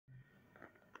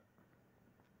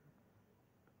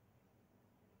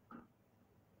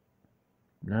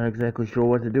Not exactly sure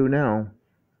what to do now.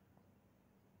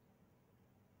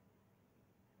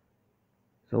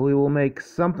 So we will make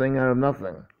something out of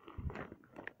nothing.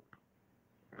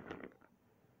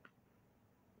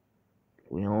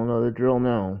 We all know the drill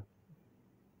now.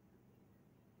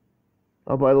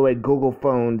 Oh, by the way, Google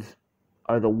phones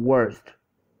are the worst.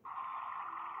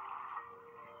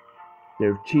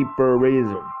 They're cheap for a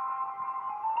reason.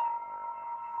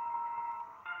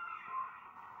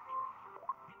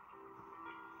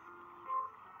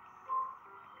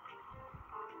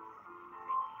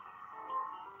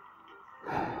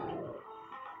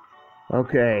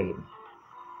 Okay.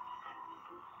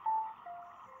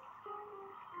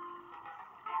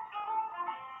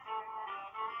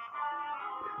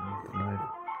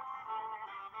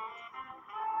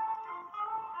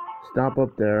 Stop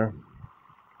up there.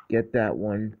 Get that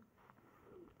one.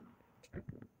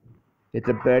 It's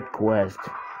a bet quest.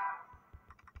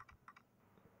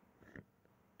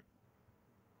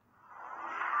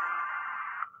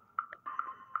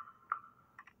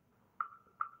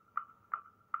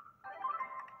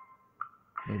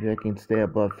 Maybe I can stay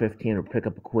above 15 or pick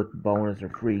up a quick bonus or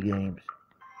free games.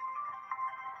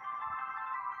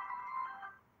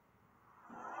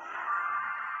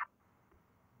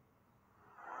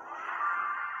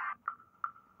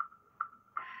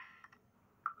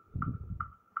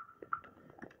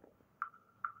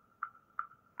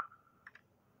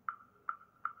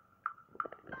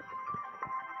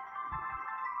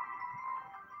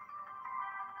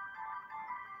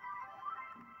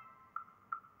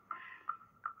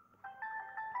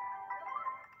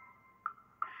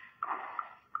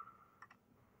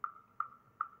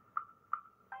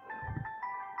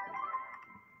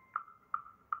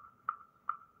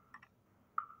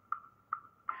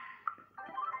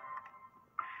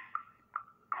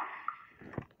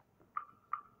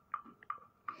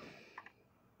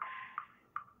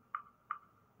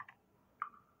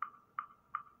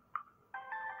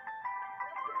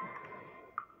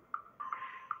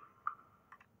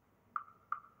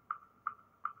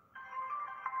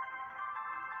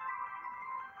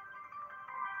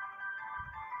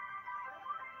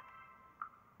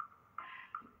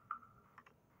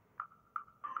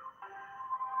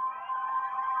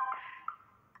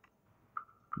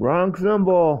 Wrong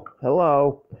symbol.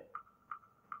 Hello.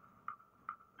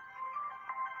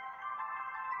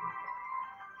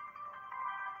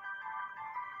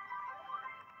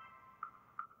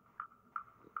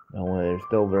 No, they're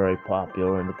still very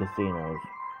popular in the casinos.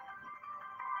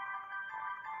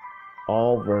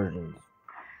 All versions.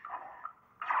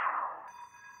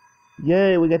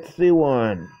 Yay, we get to see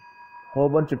one. Whole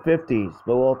bunch of 50s,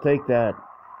 but we'll take that.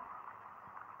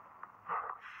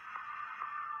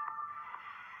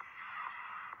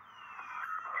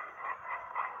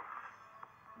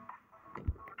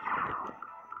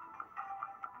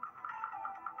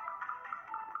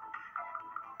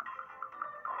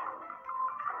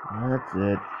 That's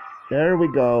it. There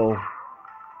we go.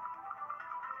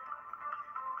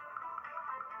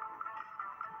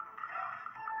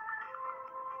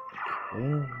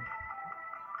 Okay.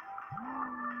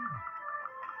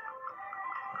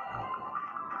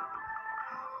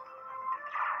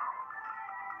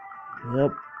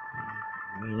 Yep.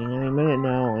 Meaning any minute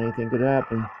now, anything could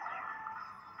happen.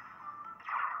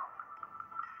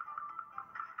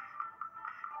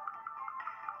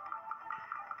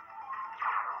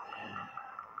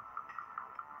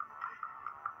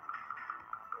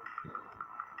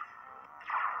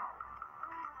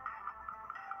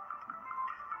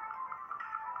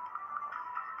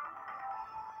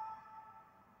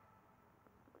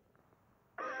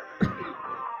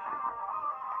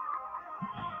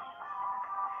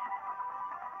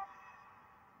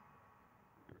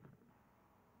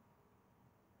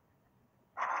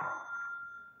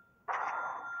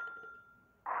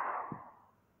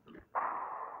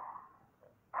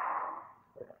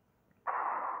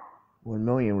 $1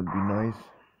 million would be nice.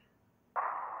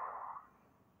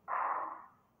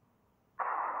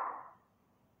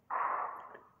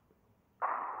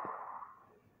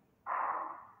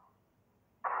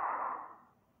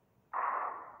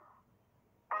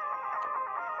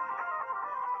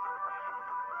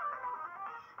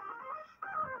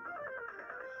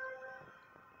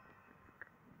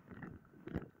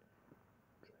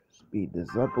 Speed this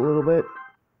up a little bit.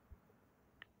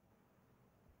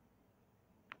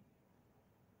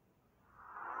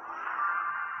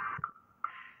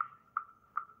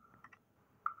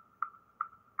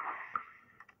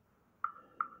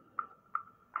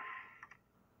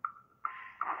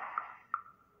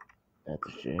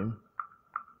 That's a shame.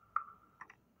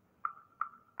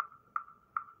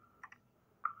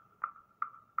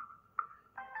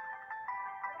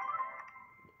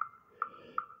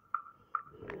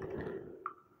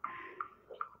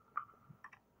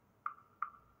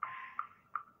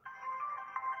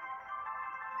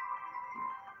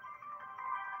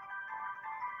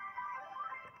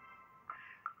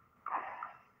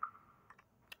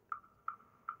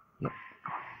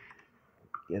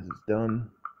 Guess it's done.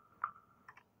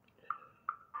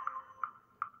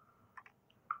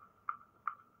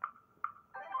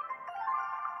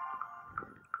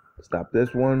 Stop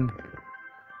this one.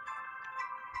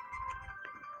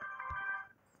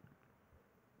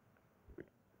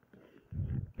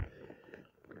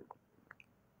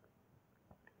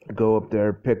 Go up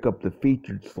there, pick up the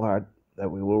featured slot that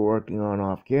we were working on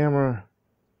off camera,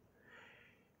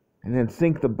 and then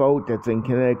sink the boat that's in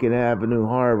Connecticut Avenue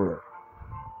Harbor.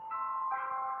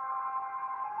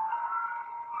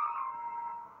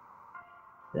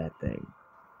 That thing.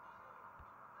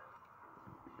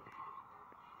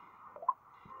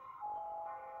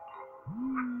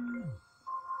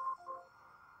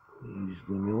 Please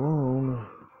leave me alone.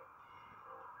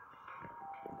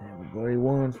 Everybody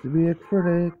wants to be a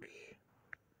critic.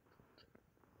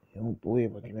 I don't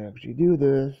believe I can actually do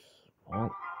this.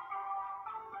 Well,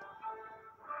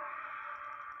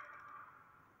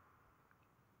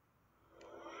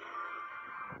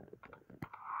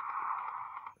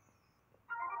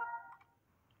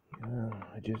 yeah,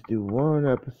 I just do one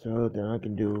episode, then I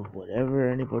can do whatever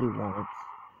anybody wants.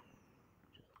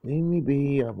 Just leave me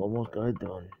be. I've almost got it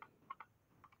done.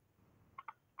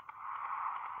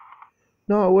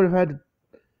 No, I would have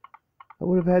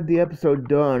had the episode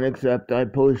done, except I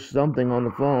pushed something on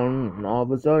the phone, and all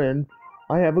of a sudden,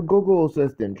 I have a Google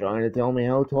Assistant trying to tell me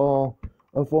how tall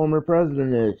a former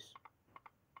president is.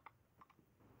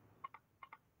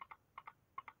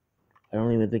 I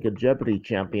don't even think a Jeopardy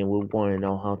champion would want to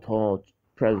know how tall a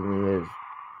president is.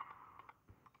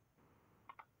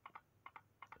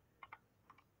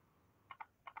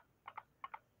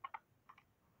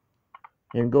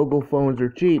 And Google phones are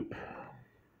cheap.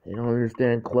 They don't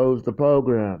understand close the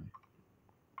program.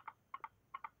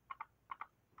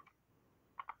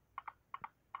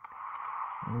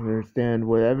 They understand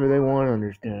whatever they want to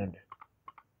understand.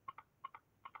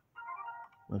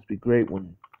 Must be great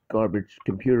when garbage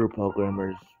computer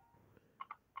programmers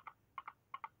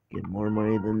get more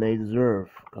money than they deserve.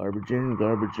 Garbage in,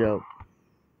 garbage out.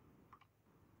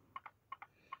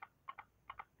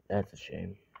 That's a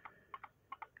shame.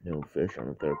 No fish on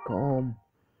the third column.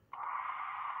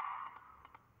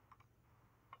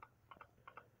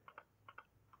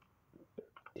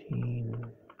 Here.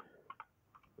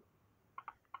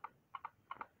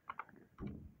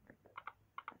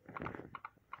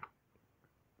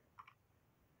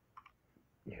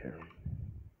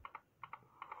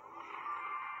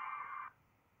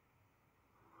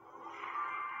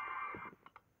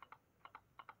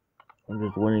 I'm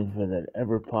just waiting for that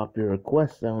ever popular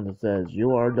request sound that says,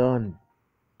 "You are done."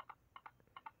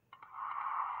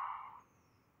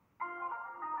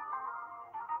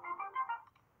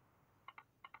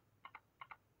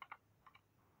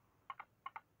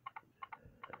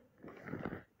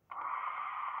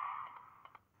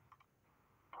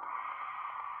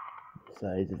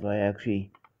 Besides, if I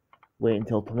actually wait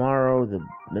until tomorrow, the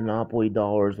Monopoly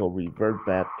dollars will revert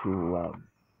back to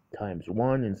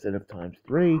 ×1 instead of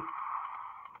 ×3.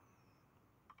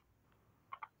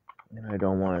 And I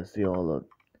don't want to see all the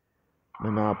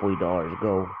Monopoly dollars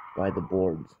go by the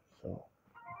boards. So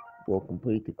we'll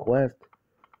complete the quest,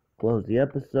 close the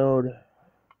episode, and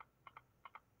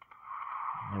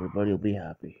everybody will be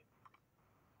happy.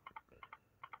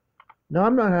 No,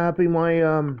 I'm not happy. My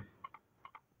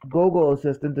Google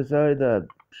Assistant decided to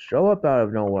show up out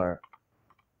of nowhere.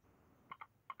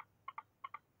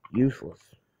 Useless.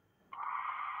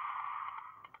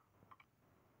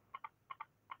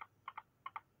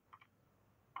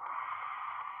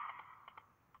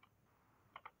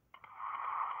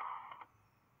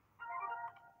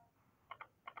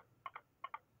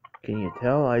 Can you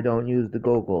tell I don't use the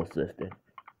Google Assistant?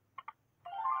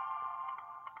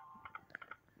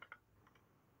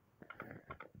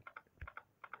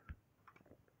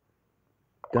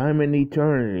 Diamond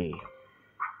Eternity.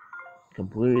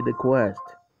 Completed the quest.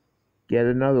 Get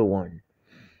another one.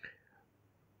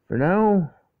 For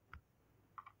now,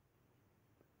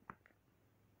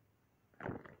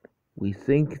 we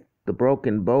sink the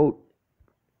broken boat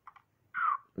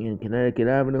in Connecticut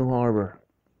Avenue Harbor.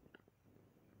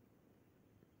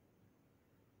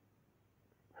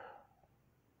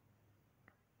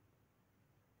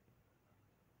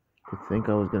 To think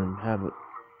I was gonna have it.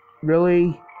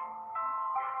 Really?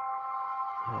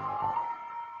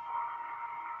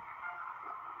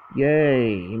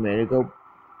 Yay, he made it go.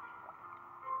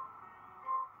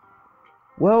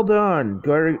 Well done.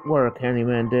 Great work,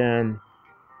 Handyman Dan.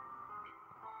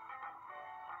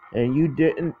 And you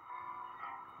didn't.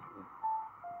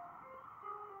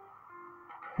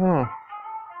 Huh.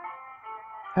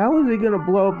 How is he gonna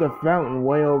blow up the fountain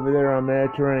way over there on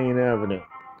Mediterranean Avenue?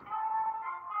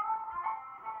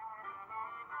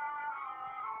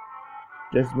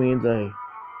 Just means I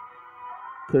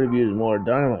could have used more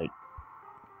dynamite.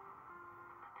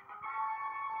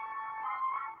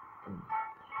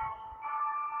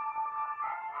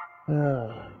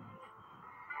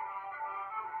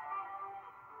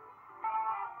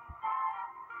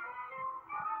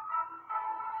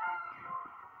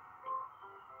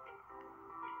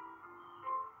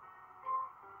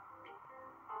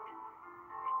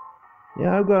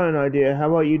 Yeah, I've got an idea. How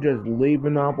about you just leave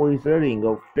Monopoly City and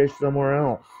go fish somewhere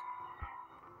else?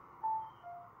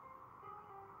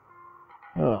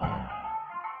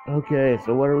 Okay,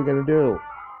 so what are we gonna do?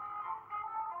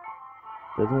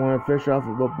 Doesn't want to fish off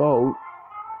of a boat.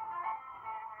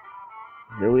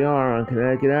 Here we are on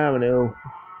Connecticut Avenue.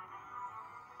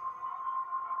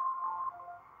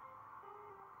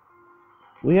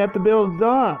 We have to build a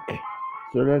dock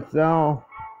so that Sal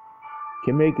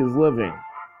can make his living.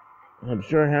 I'm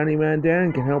sure Handyman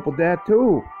Dan can help with that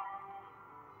too.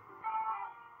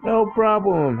 No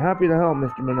problem. Happy to help,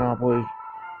 Mr. Monopoly.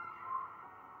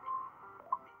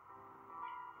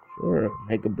 Sure,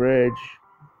 make a bridge,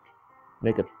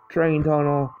 make a train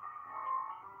tunnel,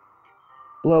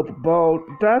 blow up a boat.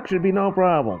 Dock should be no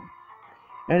problem.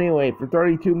 Anyway, for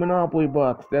 32 Monopoly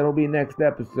bucks, that'll be next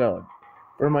episode.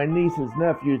 For my nieces,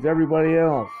 nephews, everybody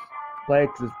else,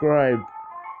 like, subscribe,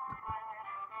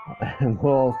 and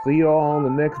we'll see you all in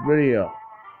the next video.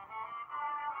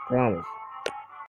 Promise.